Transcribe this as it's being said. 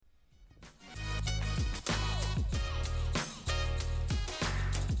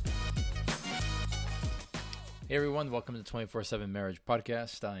Hey everyone, welcome to the 24/7 Marriage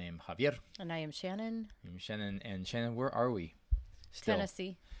Podcast. I am Javier. And I am Shannon. I'm Shannon. And Shannon, where are we? Still.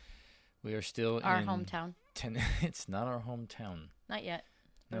 Tennessee. We are still our in hometown. It's not our hometown. Not yet,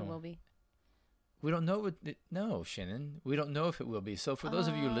 but No. it will be. We don't know no, Shannon. We don't know if it will be. So for those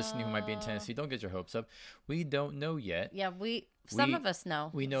of you listening who might be in Tennessee, don't get your hopes up. We don't know yet. Yeah, some of us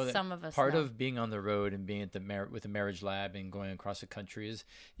know. We know that some of us part know. of being on the road and being at with the Marriage Lab and going across the country is,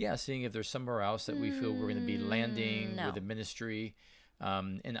 seeing if there's somewhere else that we feel we're going to be landing No. with the ministry.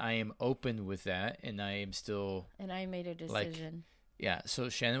 And I am open with that, and I am still... And I made a decision. So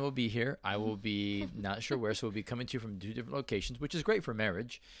Shannon will be here. I will be not sure where, so we'll be coming to you from 2 different locations, which is great for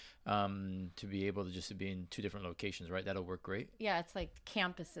marriage, to be able to just be in 2 different locations, right? That'll work great. Yeah, it's like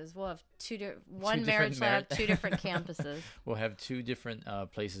campuses. We'll have one marriage lab, 2 different campuses. We'll have 2 different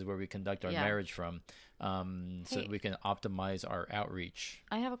places where we conduct our marriage from, so that we can optimize our outreach.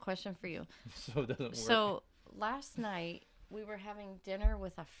 I have a question for you. So it doesn't work. So last night we were having dinner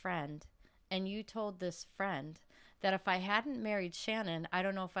with a friend, and you told this friend that if I hadn't married Shannon, I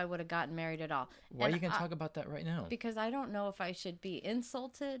don't know if I would have gotten married at all. Why are you going to talk about that right now? Because I don't know if I should be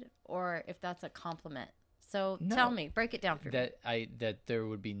insulted or if that's a compliment. So No. tell me, break it down for me. That there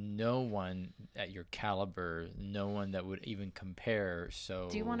would be no one at your caliber, no one that would even compare. So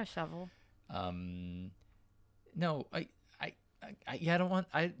Do you want a shovel? No, I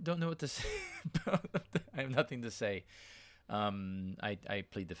don't know what to say. I have nothing to say. I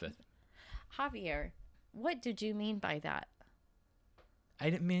plead the fifth. Javier, what did you mean by that? I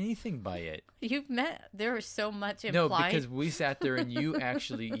didn't mean anything by it. There was so much implied. No, because we sat there and you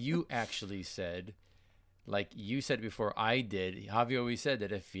actually said, like you said before I did, Javi always said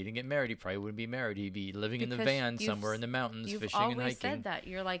that if he didn't get married, he probably wouldn't be married. He'd be living in the van somewhere in the mountains, fishing and hiking. You've always said that.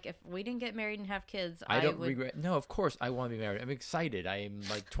 You're like, if we didn't get married and have kids, I don't regret. No, of course I want to be married. I'm excited. I am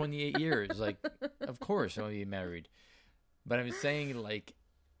like 28 years. Like, of course I want to be married. But I'm saying, like,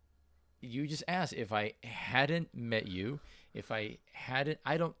 you just asked if I hadn't met you, I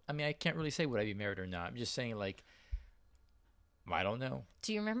can't really say would I be married or not. I'm just saying, like, I don't know.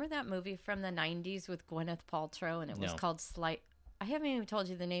 Do you remember that movie from the 90s with Gwyneth Paltrow, and it was called Slight? I haven't even told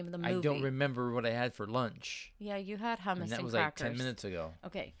you the name of the movie. I don't remember what I had for lunch. Yeah, you had hummus and that was crackers. like 10 minutes ago.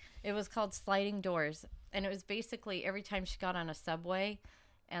 Okay. It was called Sliding Doors, and it was basically every time she got on a subway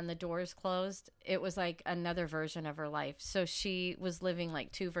and the doors closed, it was like another version of her life. So she was living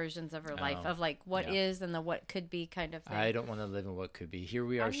like 2 versions of her life, of like what is and the what could be kind of thing. I don't want to live in what could be. Here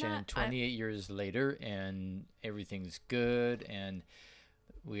we are, Shannon, 28 years later, and everything's good, and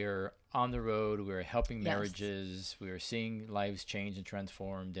we are on the road. We're helping marriages. We are seeing lives change and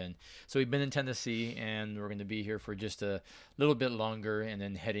transformed. And so we've been in Tennessee, and we're going to be here for just a little bit longer, and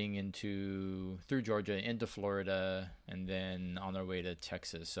then heading through Georgia into Florida, and then on our way to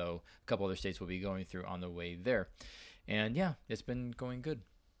Texas. So a couple other states we'll be going through on the way there. And it's been going good.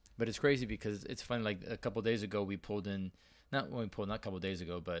 But it's crazy because it's funny, like a couple of days ago we pulled in, not a couple of days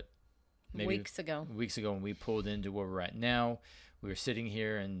ago, but maybe weeks ago when we pulled into where we're at now. We were sitting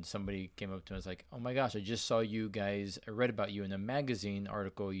here and somebody came up to us like, oh my gosh, I just saw you guys, I read about you in a magazine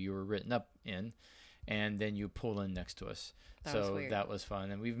article you were written up in, and then you pull in next to us. That was weird. That was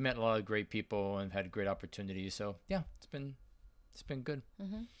fun. And we've met a lot of great people and had great opportunities. So it's been good.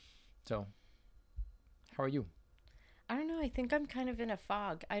 Mm-hmm. So how are you? I don't know. I think I'm kind of in a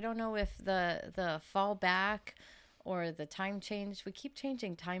fog. I don't know if the fall back or the time change. We keep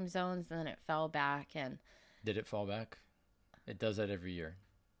changing time zones, and then it fell back. And did it fall back? It does that every year.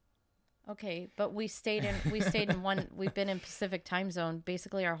 Okay, but we stayed in one. We've been in Pacific time zone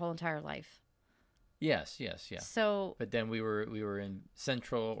basically our whole entire life. Yes. So, but then we were in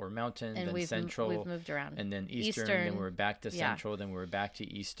Central or Mountain, and then Central. We've moved around, and then Eastern. Then we're back to Central. Then we're back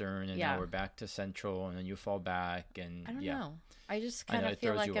to Eastern, and now we're back to Central, and then you fall back, and I don't know. I just kind of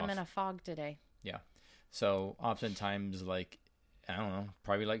feel like I'm in a fog today. Yeah. So oftentimes, like, I don't know,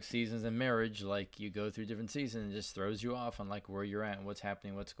 probably like seasons in marriage, like you go through different seasons and it just throws you off on like where you're at and what's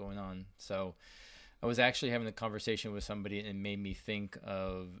happening, what's going on. So I was actually having a conversation with somebody and it made me think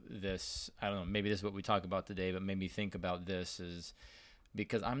of this. I don't know, maybe this is what we talk about today, but made me think about this is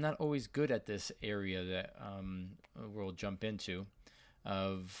because I'm not always good at this area that we'll jump into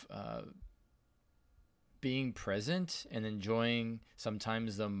of being present and enjoying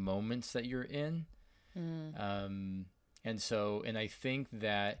sometimes the moments that you're in. And I think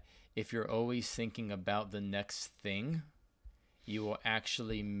that if you're always thinking about the next thing, you will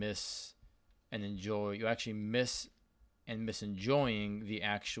actually miss and miss enjoying the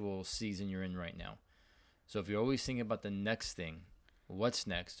actual season you're in right now. So if you're always thinking about the next thing, what's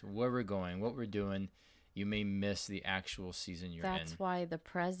next, where we're going, what we're doing, you may miss the actual season you're in. That's why the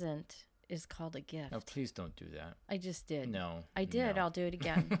present is called a gift. No, please don't do that. I just did. No. I did. No. I'll do it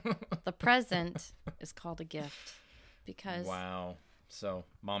again. The present is called a gift because. Wow. So,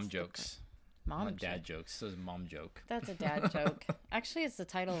 mom jokes. Mom dad jokes. So, it's a mom joke. That's a dad joke. Actually, it's the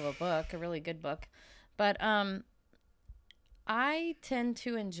title of a book, a really good book. But I tend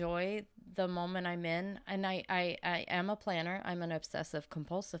to enjoy the moment I'm in, and I am a planner. I'm an obsessive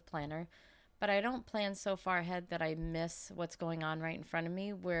compulsive planner, but I don't plan so far ahead that I miss what's going on right in front of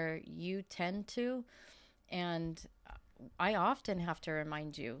me, where you tend to. And I often have to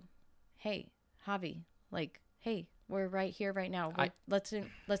remind you, hey, Javi, like, hey, we're right here right now.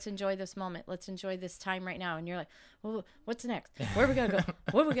 Let's enjoy this moment. Let's enjoy this time right now. And you're like, well, what's next? Where are we going to go?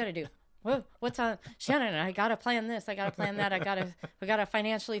 What are we going to do? What's on Shannon? I gotta plan this. I gotta plan that. We gotta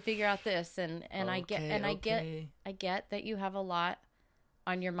financially figure out this. And okay, I get that you have a lot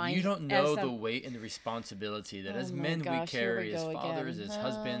on your mind. You don't know the weight and the responsibility that as men we carry, as fathers, as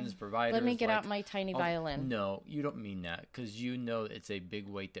husbands, providers. Let me get out my tiny violin. No, you don't mean that, because you know it's a big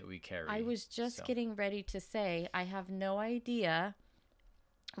weight that we carry. I was just getting ready to say I have no idea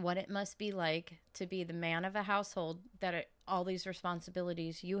what it must be like to be the man of a household all these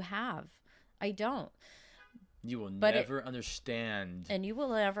responsibilities you have. I don't. You will never understand. And you will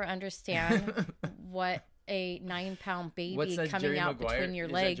never understand what a 9-pound baby coming out between your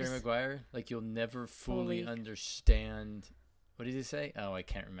legs. Is that Jerry Maguire? Like, you'll never fully understand. What did he say? Oh, I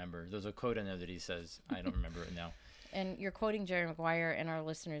can't remember. There's a quote in there that he says. I don't remember it now. And you're quoting Jerry Maguire, and our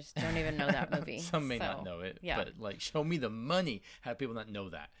listeners don't even know that movie. Some may not know it, but like, show me the money. How do people not know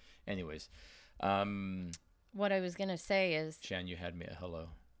that? Anyways, what I was gonna say is, Shan, you had me at hello.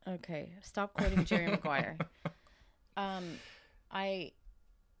 Okay, stop quoting Jerry Maguire. I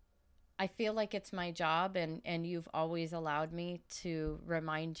feel like it's my job, and you've always allowed me to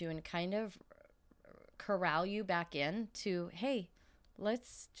remind you and kind of corral you back in to, hey,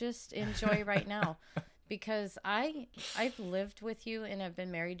 let's just enjoy right now. Because I've lived with you and I've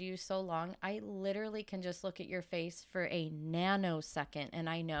been married to you so long, I literally can just look at your face for a nanosecond and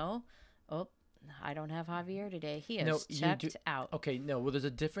I know, I don't have Javier today. He is checked out. Okay, no, well, there's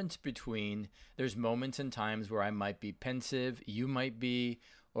a difference between, there's moments and times where I might be pensive, you might be,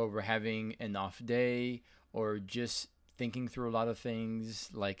 or we're having an off day, or just thinking through a lot of things.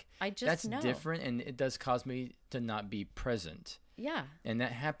 Like, that's different, and it does cause me to not be present. Yeah. And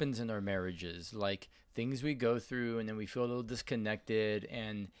that happens in our marriages. Like, things we go through and then we feel a little disconnected.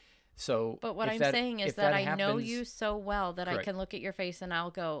 And so, but what I'm saying is that I know you so well that I can look at your face and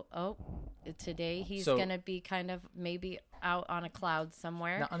I'll go, oh, today he's going to be kind of maybe out on a cloud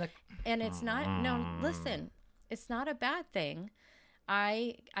somewhere. And it's not, no, listen, it's not a bad thing.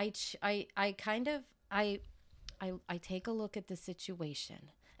 I take a look at the situation,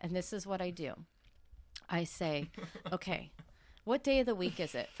 and this is what I do. I say, okay, what day of the week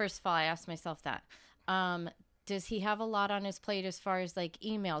is it? First of all, I ask myself that. Does he have a lot on his plate as far as like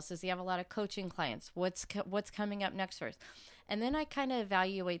emails? Does he have a lot of coaching clients? What's coming up next for us? And then I kind of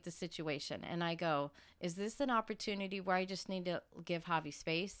evaluate the situation and I go, is this an opportunity where I just need to give Javi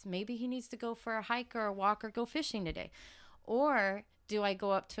space? Maybe he needs to go for a hike or a walk or go fishing today. Or do I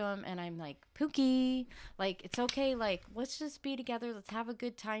go up to him and I'm like, Pookie, like, it's okay. Like, let's just be together. Let's have a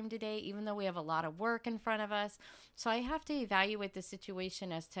good time today, even though we have a lot of work in front of us. So I have to evaluate the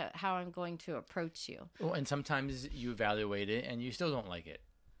situation as to how I'm going to approach you. Oh, and sometimes you evaluate it and you still don't like it.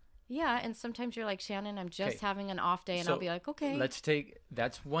 Yeah, and sometimes you're like, Shannon, I'm just having an off day, and I'll be like, okay.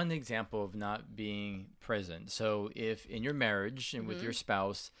 That's one example of not being present. So if in your marriage and with your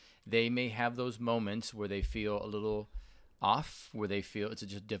spouse, they may have those moments where they feel a little off, where they feel it's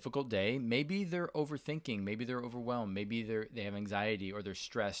just a difficult day. Maybe they're overthinking, maybe they're overwhelmed, maybe they have anxiety or they're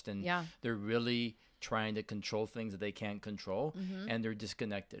stressed and they're really trying to control things that they can't control and they're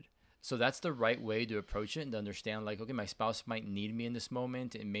disconnected. So that's the right way to approach it and to understand, like, okay, my spouse might need me in this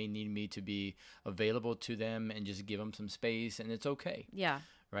moment. It may need me to be available to them and just give them some space, and it's okay. Yeah.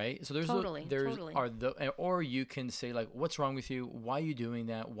 Right? So or you can say, like, what's wrong with you? Why are you doing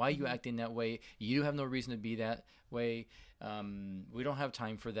that? Why are you acting that way? You have no reason to be that way. We don't have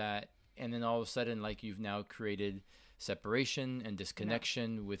time for that. And then all of a sudden, like, you've now created separation and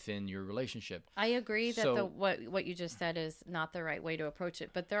disconnection within your relationship. I agree that what you just said is not the right way to approach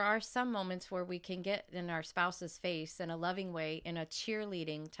it, but there are some moments where we can get in our spouse's face in a loving way, in a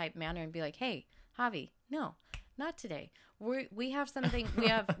cheerleading type manner, and be like, "Hey, Javi, no, not today. We have something.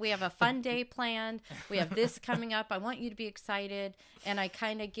 We have a fun day planned. We have this coming up. I want you to be excited." And I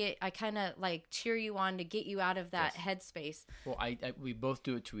kind of like cheer you on to get you out of that headspace. Well, we both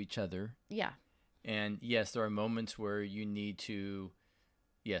do it to each other. Yeah. And yes, there are moments where you need to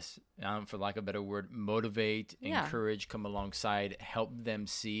yes, for lack of a better word, motivate, encourage, come alongside, help them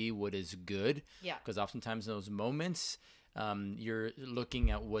see what is good. Yeah. Because oftentimes in those moments, you're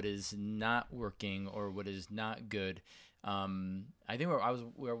looking at what is not working or what is not good. I think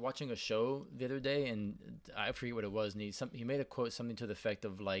we were watching a show the other day, and I forget what it was, and he made a quote, something to the effect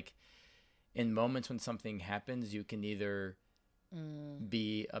of like, in moments when something happens, you can either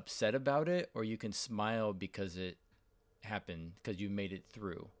be upset about it or you can smile because it happened, because you made it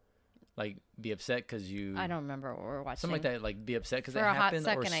through. Like, be upset because you... I don't remember what we're watching. Something like that, like be upset because it happened,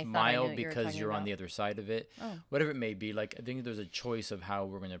 or smile because you're on the other side of it. Oh. Whatever it may be, like, I think there's a choice of how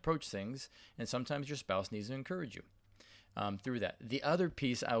we're going to approach things, and sometimes your spouse needs to encourage you through that. The other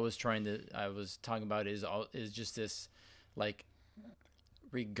piece I was talking about is just this, like,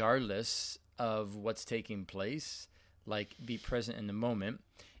 regardless of what's taking place, like, be present in the moment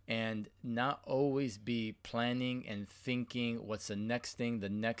and not always be planning and thinking what's the next thing, the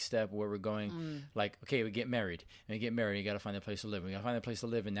next step, where we're going. Like, okay, we get married, you got to find a place to live.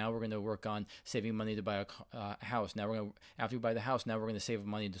 And now we're going to work on saving money to buy a house. Now after we buy the house, now we're going to save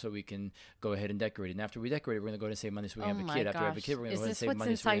money so we can go ahead and decorate it. And after we decorate it, we're going to go ahead and save money so we can have a kid. After we have a kid, we're going to go ahead and save money so we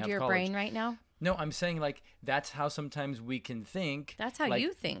can have college. Is this what's inside your brain right now? No, I'm saying, like, that's how sometimes we can think. That's how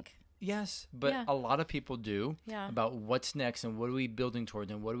you think. Yes, but a lot of people do, yeah, about what's next and what are we building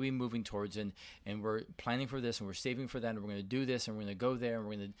towards and what are we moving towards, and we're planning for this and we're saving for that and we're going to do this and we're going to go there and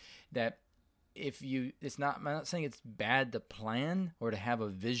we're going to that. I'm not saying it's bad to plan or to have a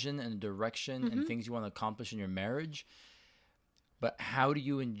vision and a direction and things you want to accomplish in your marriage, but how do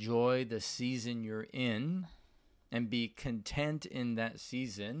you enjoy the season you're in and be content in that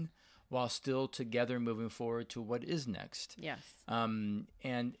season while still together moving forward to what is next? Yes.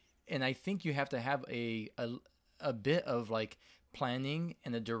 And I think you have to have a bit of, like, planning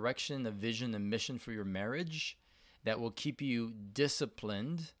and a direction, a vision, a mission for your marriage that will keep you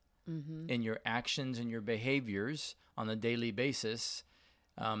disciplined in your actions and your behaviors on a daily basis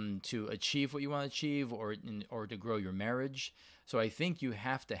to achieve what you want to achieve or to grow your marriage. So I think you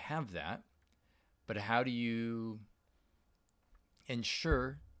have to have that. But how do you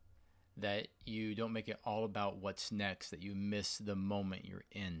ensure that you don't make it all about what's next, that you miss the moment you're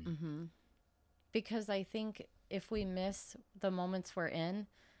in? Because I think if we miss the moments we're in,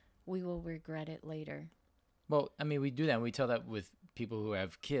 we will regret it later. Well, I mean, we do that. And we tell that with people who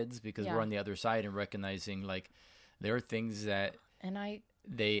have kids, because we're on the other side and recognizing, like, there are things that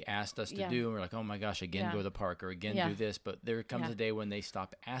they asked us to do, and we're like, oh my gosh, again, go to the park, or again, do this. But there comes a day when they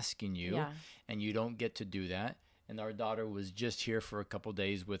stop asking you and you don't get to do that. And our daughter was just here for a couple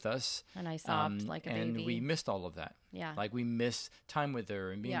days with us. And I sobbed like a baby. And we missed all of that. Yeah. Like, we missed time with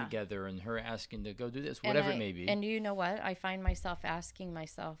her and being together and her asking to go do this, whatever it may be. And you know what? I find myself asking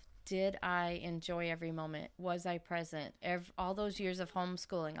myself, did I enjoy every moment? Was I present? All those years of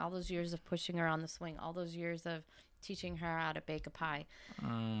homeschooling, all those years of pushing her on the swing, all those years of teaching her how to bake a pie.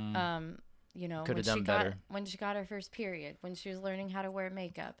 You know, when she got her first period, when she was learning how to wear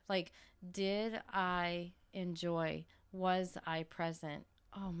makeup, like, did I enjoy? Was I present?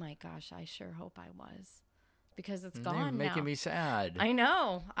 Oh my gosh, I sure hope I was, because it's gone now. You're making me sad. I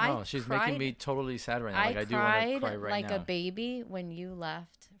know. She's making me totally sad right now. Like, I do want to cry right now. Like a baby when you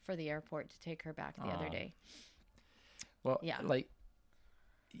left for the airport to take her back the other day. Well, like,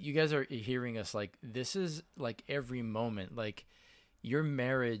 you guys are hearing us, like, this is, like, every moment, like, your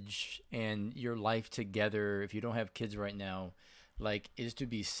marriage and your life together, if you don't have kids right now, like, is to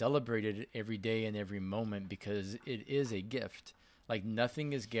be celebrated every day and every moment, because it is a gift. Like,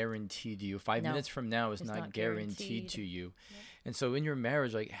 nothing is guaranteed to you. 5 minutes from now is not guaranteed to you. Yep. And so in your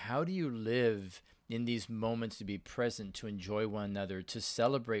marriage, like, how do you live in these moments to be present, to enjoy one another, to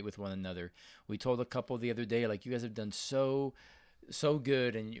celebrate with one another? We told a couple the other day, like, you guys have done so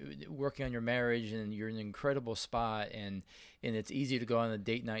good, and working on your marriage, and you're in an incredible spot, and it's easy to go on a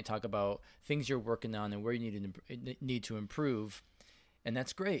date night, talk about things you're working on and where you need to improve, and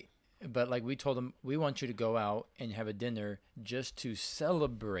that's great. But, like, we told them, we want you to go out and have a dinner just to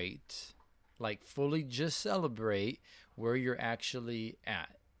celebrate, like, fully just celebrate where you're actually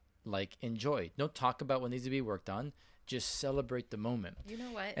at. Like, enjoy. Don't talk about what needs to be worked on. Just celebrate the moment. You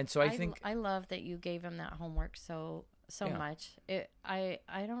know what? And so I think I love that you gave him that homework so much. I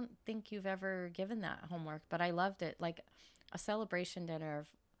don't think you've ever given that homework, but I loved it. Like, a celebration dinner of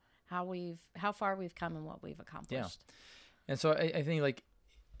how far we've come and what we've accomplished. Yeah. And so I think, like,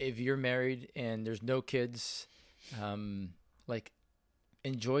 if you're married and there's no kids, like,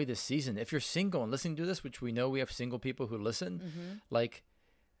 enjoy this season. If you're single and listening to this, which we know we have single people who listen, like,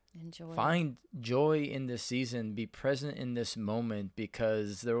 find joy in this season. Be present in this moment,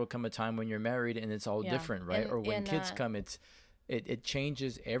 because there will come a time when you're married and it's all different, right? Or when kids come, it's It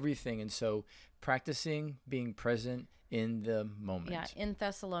changes everything. And so practicing being present in the moment. Yeah, in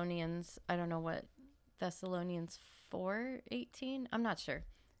Thessalonians, I don't know what, Thessalonians 4:18, I'm not sure.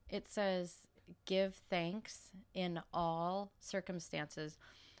 It says, give thanks in all circumstances.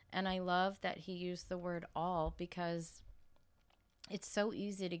 And I love that he used the word all, because it's so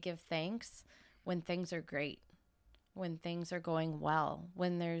easy to give thanks when things are great, when things are going well,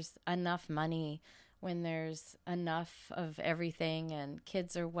 when there's enough money, when there's enough of everything and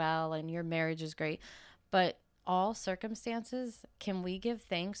kids are well and your marriage is great. But all circumstances, can we give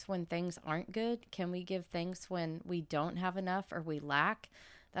thanks when things aren't good? Can we give thanks when we don't have enough or we lack?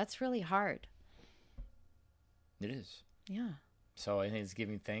 That's really hard. It is. Yeah. So I think it's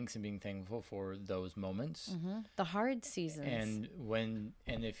giving thanks and being thankful for those moments. The hard seasons.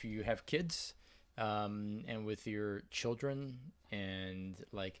 And if you have kids, and with your children, and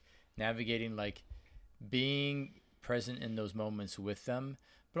like navigating, like being present in those moments with them,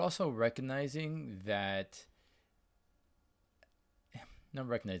 but also recognizing that,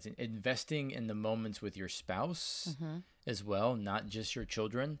 investing in the moments with your spouse as well, not just your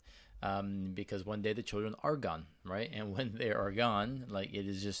children. Because one day the children are gone, right? And when they are gone, like it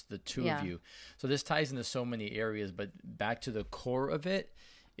is just the two of you. So this ties into so many areas, but back to the core of it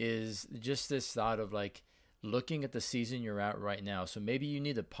is just this thought of like looking at the season you're at right now. So maybe you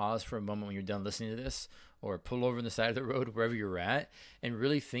need to pause for a moment when you're done listening to this, or pull over on the side of the road, wherever you're at, and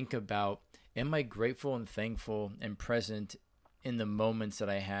really think about, am I grateful and thankful and present in the moments that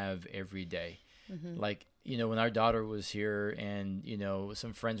I have every day? Like, you know, when our daughter was here, and, you know,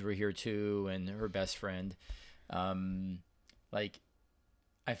 some friends were here too, and her best friend, like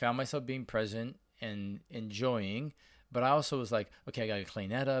I found myself being present and enjoying, but I also was like, okay, I got to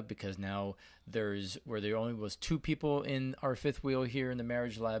clean that up, because now where there only was 2 people in our 5th wheel here in the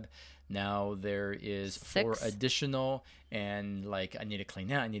marriage lab, now there is 4 additional, and like, I need to clean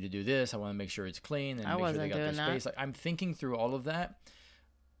that. I need to do this. I want to make sure it's clean and make sure they got their space. Like, I'm thinking through all of that,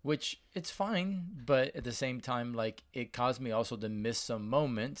 which it's fine, but at the same time, like, it caused me also to miss some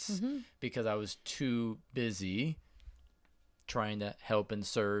moments because I was too busy trying to help and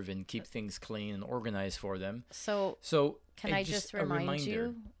serve and keep things clean and organized for them. So can I just remind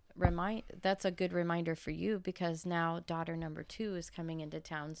you? That's a good reminder for you, because now daughter number 2 is coming into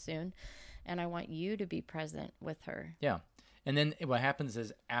town soon, and I want you to be present with her. Yeah. And then what happens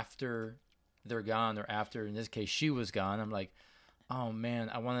is, after they're gone, or after, in this case, she was gone, I'm like, oh man,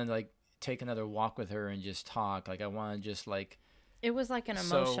 I want to like take another walk with her and just talk. Like, I want to just like. It was like an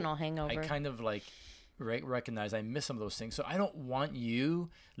emotional hangover. I kind of like recognize I miss some of those things. So I don't want you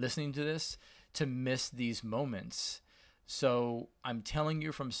listening to this to miss these moments. So I'm telling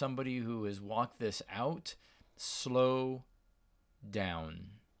you, from somebody who has walked this out, slow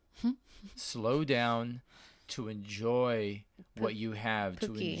down. Slow down to enjoy what you have,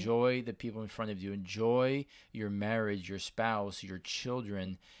 to enjoy the people in front of you, enjoy your marriage, your spouse, your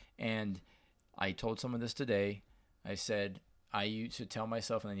children. And I told someone this today. I said, I used to tell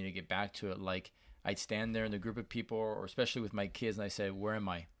myself, and I need to get back to it, like I'd stand there in a group of people, or especially with my kids, and I said, where am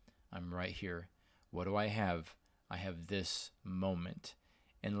I? I'm right here. What do I have? I have this moment.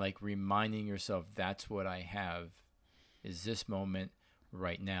 And like reminding yourself, that's what I have, is this moment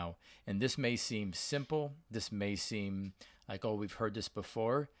right now. And this may seem simple. This may seem like, oh, we've heard this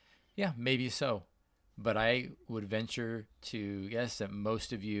before. Yeah, maybe so. But I would venture to guess that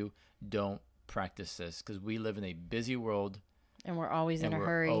most of you don't practice this, because we live in a busy world. And we're always in a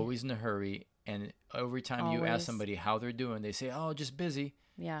hurry. Always in a hurry. And every time you ask somebody how they're doing, they say, oh, just busy.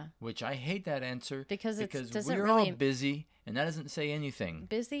 Yeah. Which I hate that answer. Because we're all busy, and that doesn't say anything.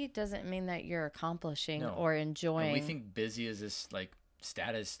 Busy doesn't mean that you're accomplishing or enjoying. And we think busy is this like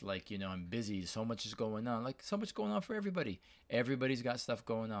status, like, you know, I'm busy, so much is going on. Like, so much going on for everybody. Everybody's got stuff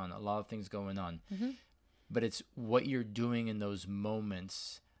going on, a lot of things going on. But it's what you're doing in those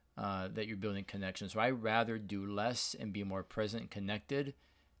moments that you're building connections. So I rather do less and be more present and connected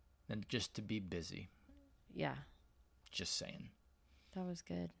than just to be busy. Yeah. Just saying. That was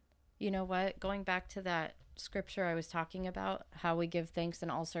good. You know what? Going back to that scripture I was talking about, how we give thanks in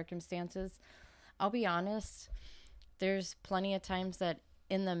all circumstances, I'll be honest, there's plenty of times that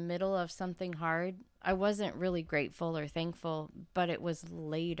in the middle of something hard, I wasn't really grateful or thankful, but it was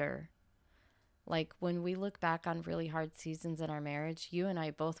later. Like when we look back on really hard seasons in our marriage, you and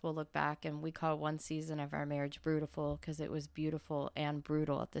I both will look back, and we call one season of our marriage beautiful because it was beautiful and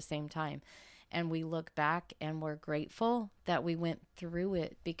brutal at the same time. And we look back and we're grateful that we went through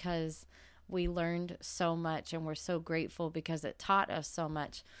it, because we learned so much, and we're so grateful because it taught us so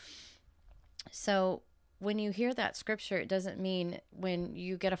much. So when you hear that scripture, it doesn't mean when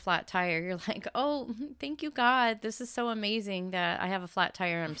you get a flat tire, you're like, oh, thank you, God. This is so amazing that I have a flat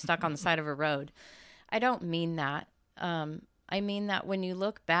tire and I'm stuck on the side of a road. I don't mean that. I mean that when you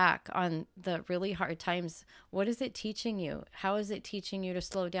look back on the really hard times, what is it teaching you? How is it teaching you to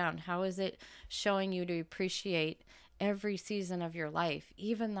slow down? How is it showing you to appreciate every season of your life,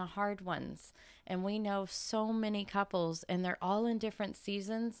 even the hard ones? And we know so many couples, and they're all in different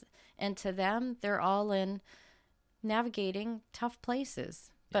seasons. And to them, they're all in navigating tough places,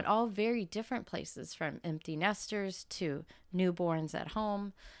 but all very different places, from empty nesters to newborns at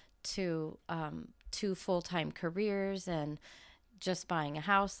home to full-time careers and just buying a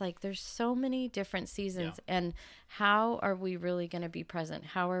house. Like, there's so many different seasons. And how are we really going to be present?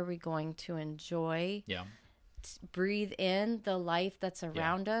 How are we going to enjoy, breathe in the life that's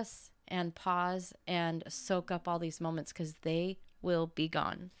around us, and pause and soak up all these moments, because they will be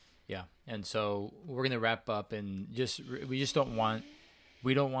gone. Yeah. And so we're going to wrap up, and we don't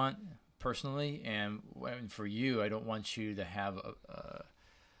want personally, and for you, I don't want you to have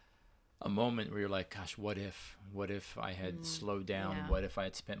a moment where you're like, gosh, what if I had slowed down? Yeah. What if I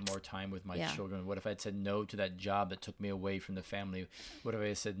had spent more time with my children? What if I had said no to that job that took me away from the family? What if I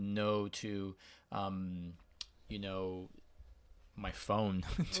had said no to, my phone,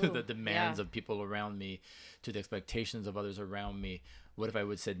 to the demands of people around me, to the expectations of others around me? What if I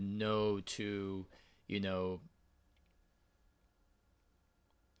would have said no to,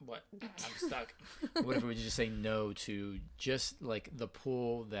 what? I'm stuck. What if we just say no to just like the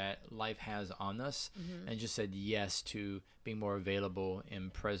pull that life has on us, and just said yes to being more available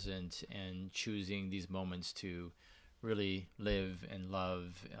and present, and choosing these moments to really live and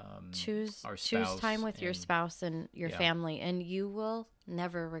love choose our spouse. Choose time with your spouse and your family, and you will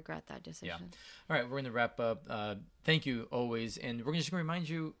never regret that decision. Yeah. All right, we're going to wrap up. Thank you always. And we're just going to remind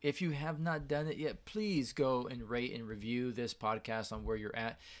you, if you have not done it yet, please go and rate and review this podcast on where you're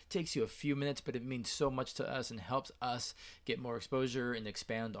at. It takes you a few minutes, but it means so much to us and helps us get more exposure and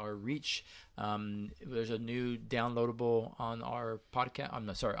expand our reach. There's a new downloadable on our podcast.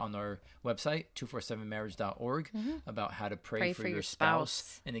 On our website, 247marriage.org, about how to pray for your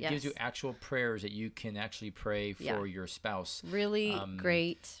spouse. And it gives you actual prayers that you can actually pray for your spouse. Really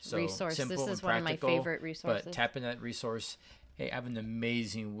great resource. This is one of my favorite resources. But tap into that resource. Hey, have an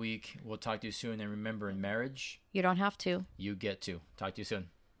amazing week. We'll talk to you soon. And remember, in marriage, you don't have to. You get to. Talk to you soon.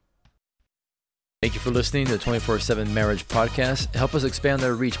 Thank you for listening to the 24/7 Marriage Podcast. Help us expand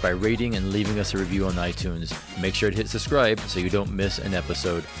our reach by rating and leaving us a review on iTunes. Make sure to hit subscribe so you don't miss an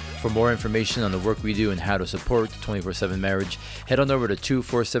episode. For more information on the work we do and how to support 24/7 Marriage, head on over to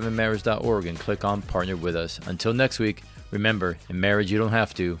 247marriage.org and click on Partner with Us. Until next week, remember, in marriage you don't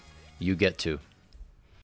have to, you get to.